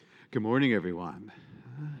Good morning, everyone.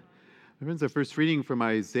 Friends, our first reading from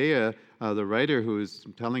Isaiah, the writer who is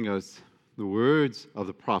telling us the words of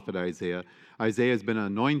the prophet Isaiah. Isaiah has been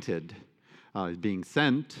anointed, being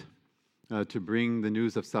sent to bring the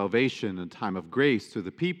news of salvation, a time of grace to the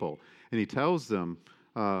people. And he tells them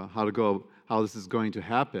how this is going to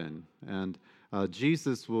happen. And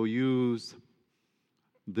Jesus will use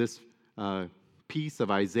this piece of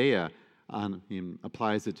Isaiah and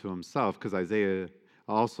applies it to himself, because Isaiah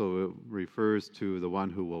also refers to the one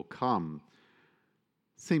who will come.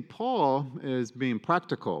 St. Paul is being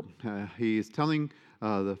practical. He's telling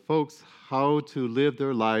the folks how to live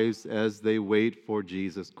their lives as they wait for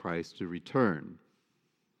Jesus Christ to return.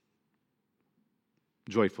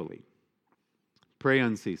 Joyfully. Pray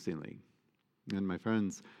unceasingly. And my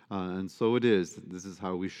friends, and so it is. This is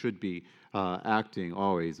how we should be acting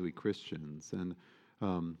always, we Christians. And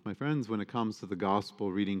my friends, when it comes to the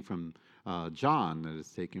gospel reading from John, that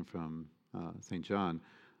is taken from St. John,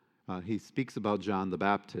 he speaks about John the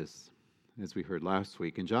Baptist, as we heard last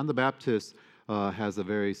week. And John the Baptist has a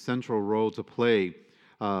very central role to play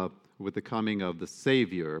with the coming of the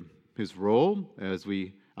Savior. His role, as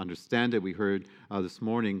we understand it, we heard this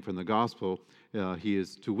morning from the gospel, he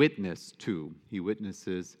is to witness to. He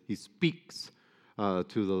witnesses, he speaks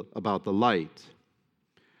about the light.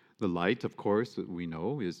 The light, of course, that we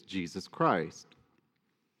know is Jesus Christ.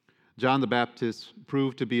 John the Baptist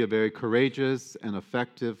proved to be a very courageous and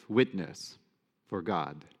effective witness for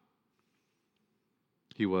God.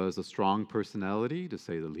 He was a strong personality, to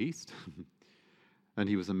say the least, and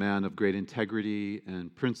he was a man of great integrity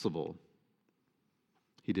and principle.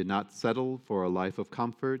 He did not settle for a life of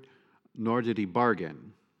comfort, nor did he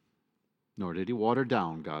bargain, nor did he water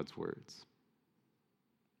down God's words.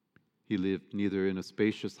 He lived neither in a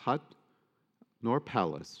spacious hut nor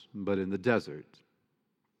palace, but in the desert.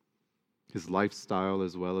 His lifestyle,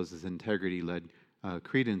 as well as his integrity, led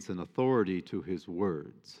credence and authority to his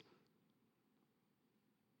words.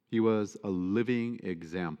 He was a living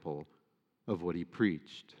example of what he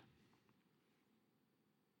preached.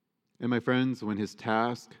 And my friends, when his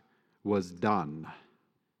task was done,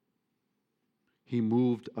 he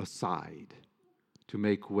moved aside to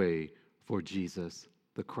make way for Jesus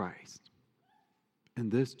the Christ. And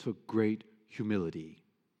this took great humility.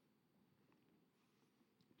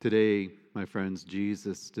 Today, my friends,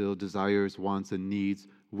 Jesus still desires, wants, and needs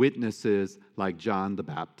witnesses like John the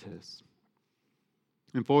Baptist.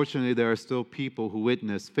 Unfortunately, there are still people who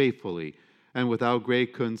witness faithfully and without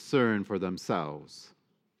great concern for themselves.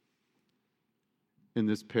 In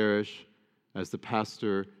this parish, as the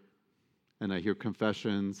pastor, and I hear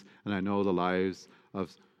confessions, and I know the lives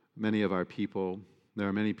of many of our people, there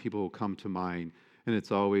are many people who come to mind, and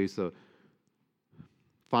it's always a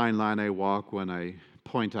fine line I walk when I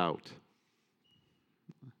point out.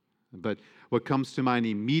 But what comes to mind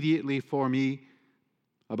immediately for me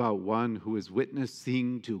about one who is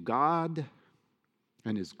witnessing to God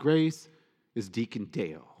and His grace is Deacon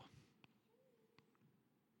Dale.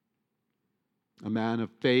 A man of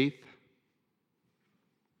faith,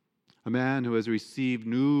 a man who has received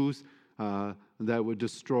news that would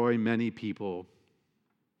destroy many people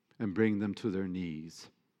and bring them to their knees.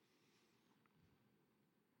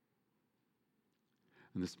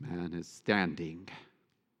 And this man is standing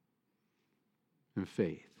in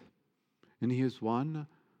faith. And he is one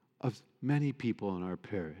of many people in our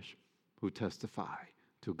parish who testify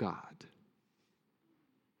to God.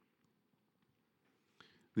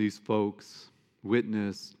 These folks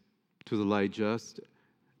witnessed to the light just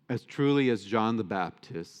as truly as John the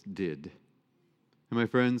Baptist did. And my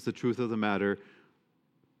friends, the truth of the matter,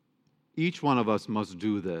 each one of us must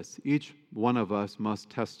do this. Each one of us must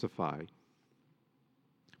testify.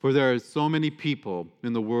 For there are so many people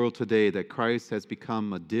in the world today that Christ has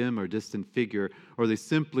become a dim or distant figure, or they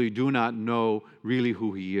simply do not know really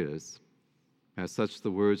who He is. As such,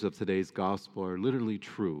 the words of today's gospel are literally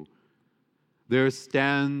true. There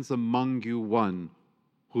stands among you one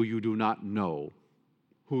who you do not know,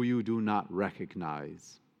 who you do not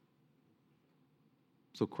recognize.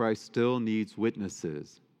 So Christ still needs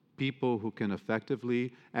witnesses, people who can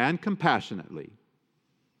effectively and compassionately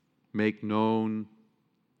make known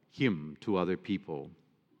Him to other people.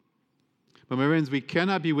 But my friends, we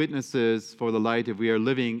cannot be witnesses for the light if we are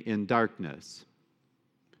living in darkness.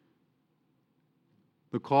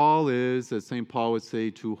 The call is, as St. Paul would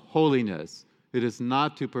say, to holiness. It is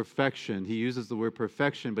not to perfection. He uses the word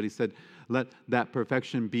perfection, but he said, let that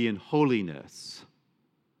perfection be in holiness.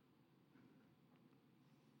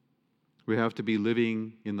 We have to be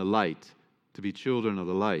living in the light, to be children of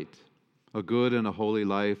the light. A good and a holy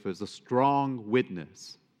life is a strong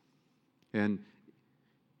witness. And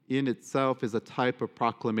in itself is a type of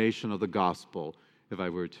proclamation of the gospel, if I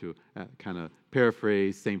were to kind of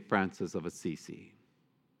paraphrase St. Francis of Assisi.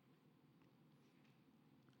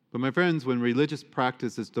 But my friends, when religious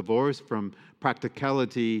practice is divorced from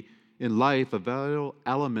practicality in life, a vital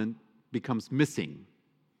element becomes missing.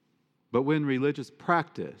 But when religious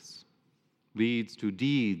practice leads to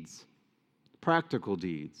deeds, practical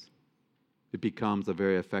deeds, it becomes a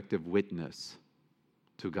very effective witness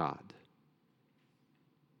to God.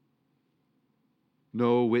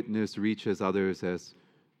 No witness reaches others as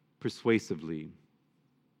persuasively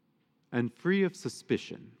and free of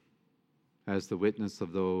suspicion as the witness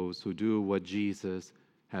of those who do what Jesus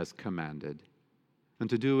has commanded, and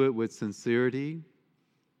to do it with sincerity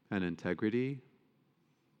and integrity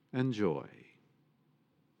and joy.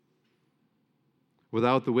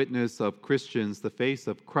 Without the witness of Christians, the face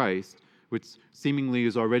of Christ, which seemingly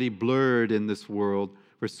is already blurred in this world,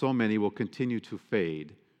 where so many will continue to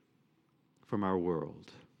fade from our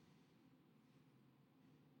world.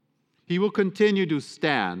 He will continue to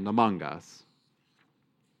stand among us,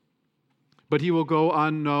 but he will go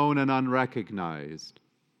unknown and unrecognized,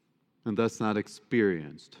 and thus not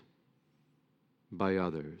experienced by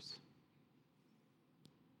others.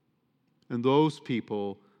 And those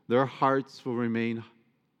people, their hearts will remain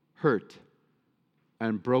hurt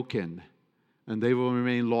and broken, and they will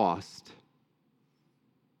remain lost,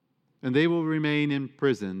 and they will remain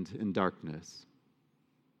imprisoned in darkness,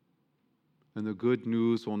 and the good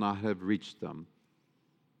news will not have reached them.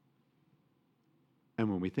 And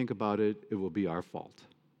when we think about it, it will be our fault.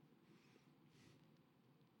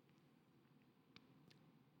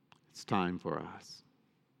 It's time for us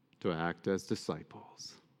to act as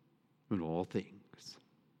disciples in all things.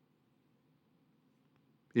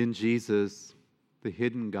 In Jesus, the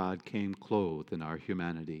hidden God came clothed in our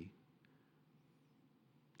humanity.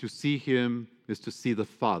 To see him is to see the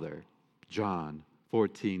Father, John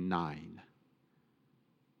 14:9.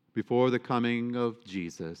 Before the coming of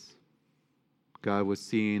Jesus, God was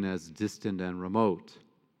seen as distant and remote.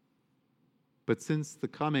 But since the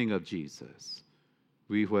coming of Jesus,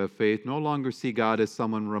 we who have faith no longer see God as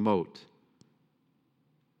someone remote.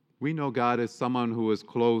 We know God as someone who is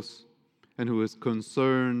close and who is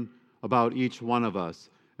concerned about each one of us.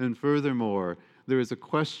 And furthermore, there is a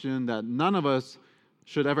question that none of us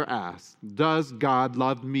should ever ask. Does God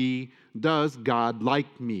love me? Does God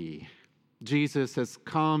like me? Jesus has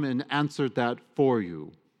come and answered that for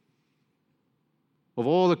you. Of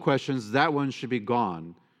all the questions, that one should be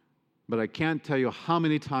gone. But I can't tell you how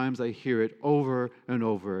many times I hear it over and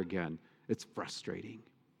over again. It's frustrating.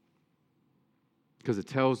 Because it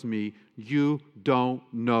tells me you don't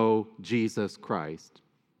know Jesus Christ.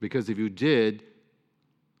 Because if you did,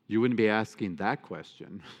 you wouldn't be asking that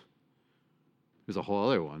question. There's a whole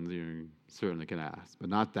other one that you certainly can ask, but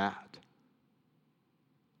not that.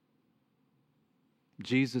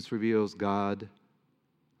 Jesus reveals God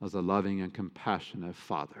as a loving and compassionate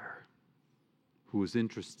Father who is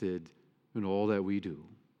interested in all that we do.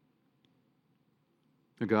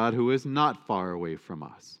 A God who is not far away from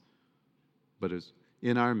us, but is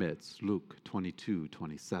in our midst, Luke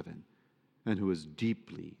 22:27, and who is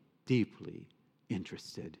deeply, deeply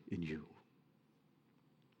interested in you.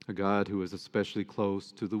 A God who is especially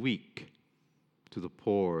close to the weak, to the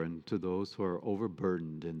poor, and to those who are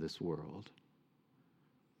overburdened in this world.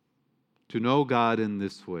 To know God in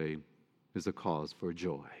this way is a cause for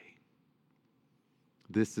joy.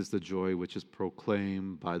 This is the joy which is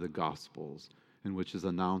proclaimed by the Gospels and which is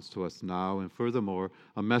announced to us now, and furthermore,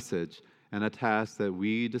 a message and a task that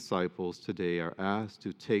we disciples today are asked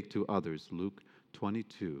to take to others. Luke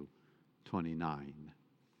 22:29.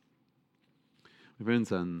 My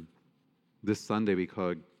friends, on this Sunday we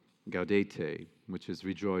call it Gaudete, which is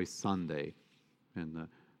Rejoice Sunday, and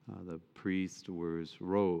the priest wears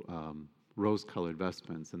rose-colored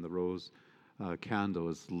vestments, and the rose candle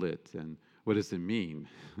is lit. And what does it mean?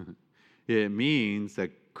 It means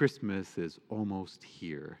that Christmas is almost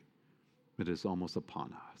here. It is almost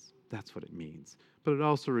upon us. That's what it means. But it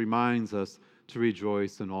also reminds us to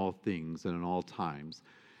rejoice in all things and in all times.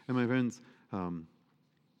 And my friends,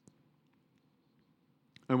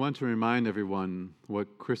 I want to remind everyone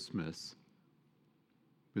what Christmas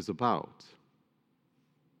is about.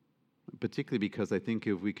 Particularly because I think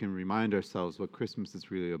if we can remind ourselves what Christmas is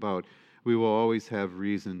really about, we will always have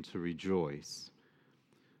reason to rejoice.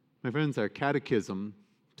 My friends, our catechism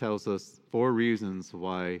tells us 4 reasons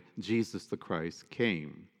why Jesus the Christ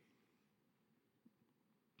came.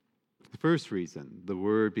 The first reason, the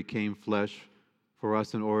Word became flesh for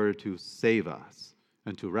us in order to save us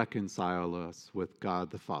and to reconcile us with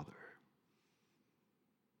God the Father.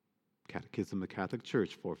 Catechism of the Catholic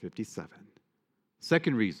Church, 457.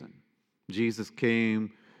 Second reason, Jesus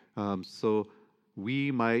came so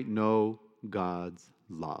we might know God's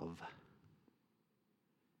love.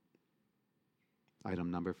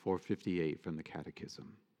 Item number 458 from the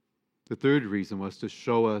Catechism. The third reason was to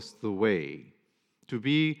show us the way, to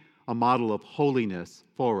be a model of holiness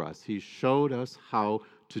for us. He showed us how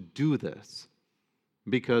to do this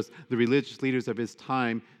because the religious leaders of his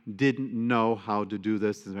time didn't know how to do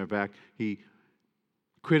this. As a matter of fact, he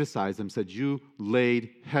criticized them, said, "You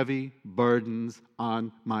laid heavy burdens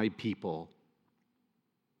on my people."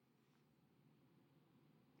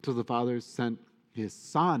 So the Father sent his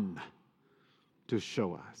Son to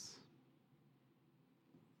show us.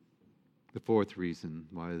 The fourth reason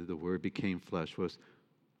why the Word became flesh was,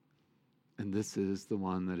 and this is the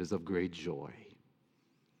one that is of great joy,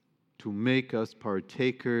 to make us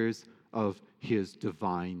partakers of his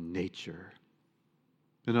divine nature.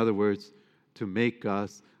 In other words, to make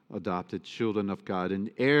us adopted children of God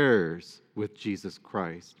and heirs with Jesus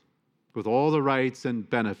Christ, with all the rights and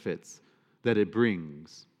benefits that it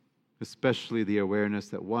brings, especially the awareness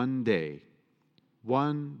that one day,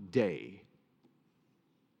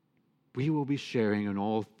 we will be sharing in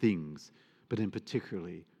all things, but in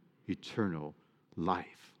particularly eternal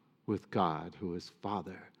life with God, who is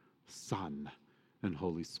Father, Son, and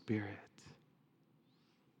Holy Spirit.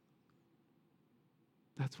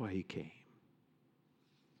 That's why he came.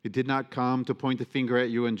 He did not come to point the finger at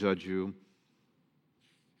you and judge you.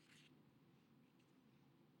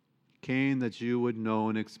 He came that you would know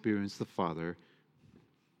and experience the Father.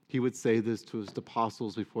 He would say this to his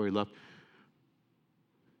apostles before he left.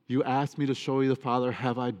 "You asked me to show you the Father.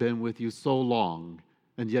 Have I been with you so long,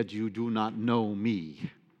 and yet you do not know me?"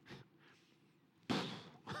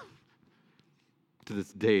 To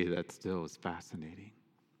this day, that still is fascinating.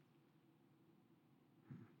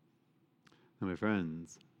 Now, my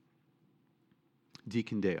friends,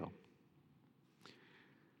 Deacon Dale.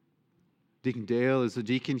 Deacon Dale is a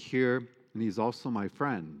deacon here, and he's also my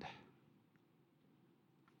friend.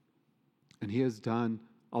 And he has done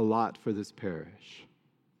a lot for this parish.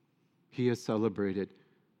 He has celebrated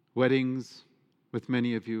weddings with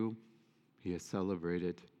many of you. He has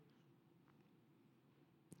celebrated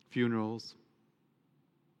funerals.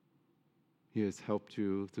 He has helped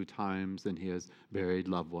you through times, and he has buried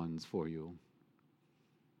loved ones for you.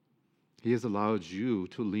 He has allowed you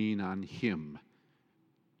to lean on him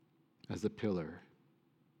as a pillar.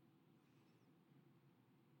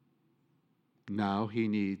 Now he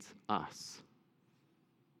needs us.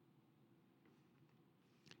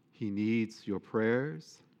 He needs your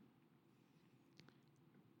prayers.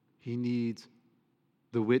 He needs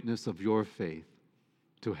the witness of your faith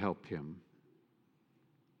to help him.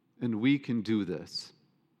 And we can do this.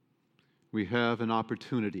 We have an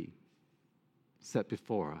opportunity set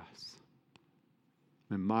before us.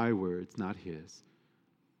 And my words, not his,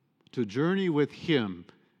 to journey with him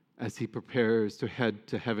as he prepares to head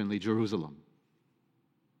to heavenly Jerusalem.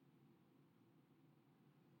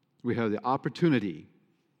 We have the opportunity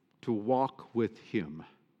to walk with him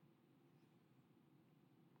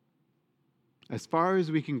as far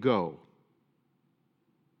as we can go.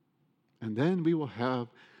 And then we will have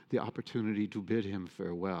the opportunity to bid him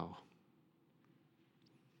farewell.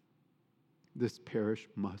 This parish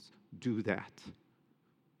must do that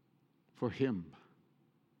for him.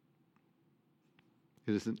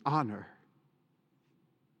 It is an honor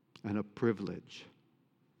and a privilege.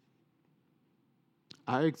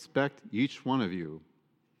 I expect each one of you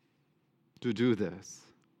to do this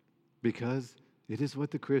because it is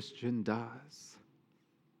what the Christian does.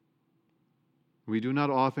 We do not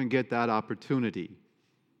often get that opportunity.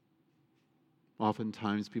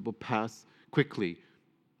 Oftentimes people pass quickly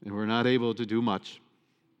and we're not able to do much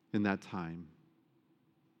in that time.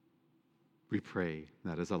 We pray,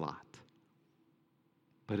 that is a lot.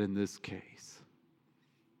 But in this case,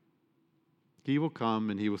 he will come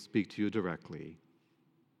and he will speak to you directly.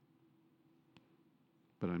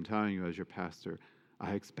 But I'm telling you, as your pastor,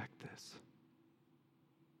 I expect this.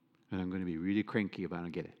 And I'm going to be really cranky if I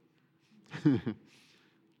don't get it.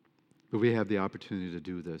 But we have the opportunity to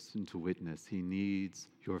do this and to witness. He needs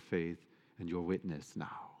your faith and your witness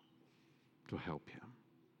now to help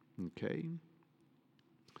him. Okay?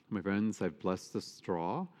 My friends, I've blessed the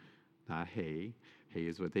straw, not hay. Hay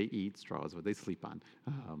is what they eat. Straw is what they sleep on.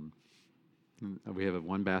 We have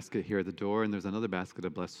one basket here at the door, and there's another basket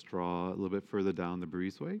of blessed straw a little bit further down the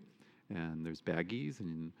breezeway. And there's baggies,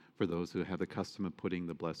 and for those who have the custom of putting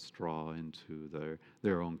the blessed straw into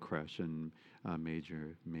their own creche and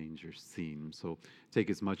manger scene. So take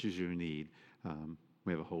as much as you need.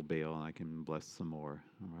 We have a whole bale, and I can bless some more.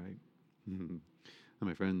 All right. And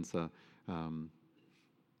my friends, the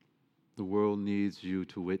world needs you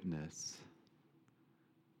to witness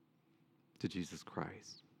to Jesus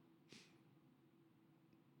Christ.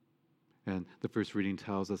 And the first reading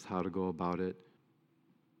tells us how to go about it.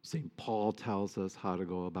 St. Paul tells us how to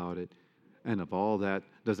go about it. And if all that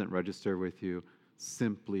doesn't register with you,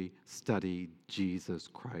 simply study Jesus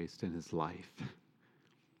Christ and his life,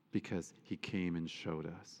 because he came and showed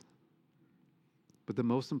us. But the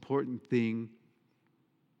most important thing,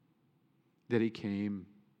 that he came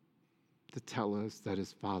to tell us that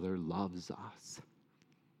his Father loves us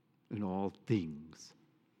in all things.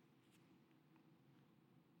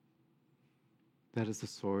 That is the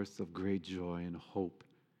source of great joy and hope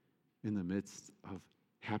in the midst of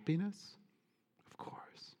happiness, of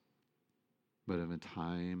course, but in a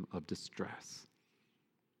time of distress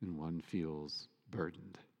and one feels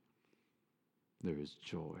burdened. There is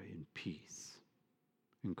joy and peace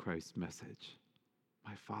in Christ's message.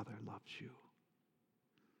 My Father loves you.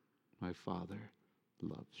 My Father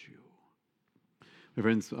loves you. My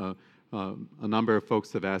friends, a number of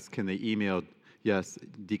folks have asked, can they email? Yes,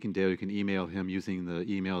 Deacon Dale, you can email him using the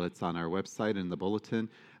email that's on our website and the bulletin,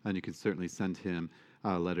 and you can certainly send him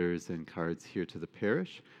letters and cards here to the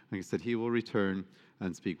parish. Like I said, he will return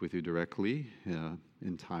and speak with you directly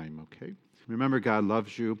in time, okay? Remember, God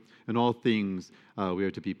loves you. In all things, we are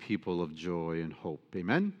to be people of joy and hope.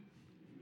 Amen?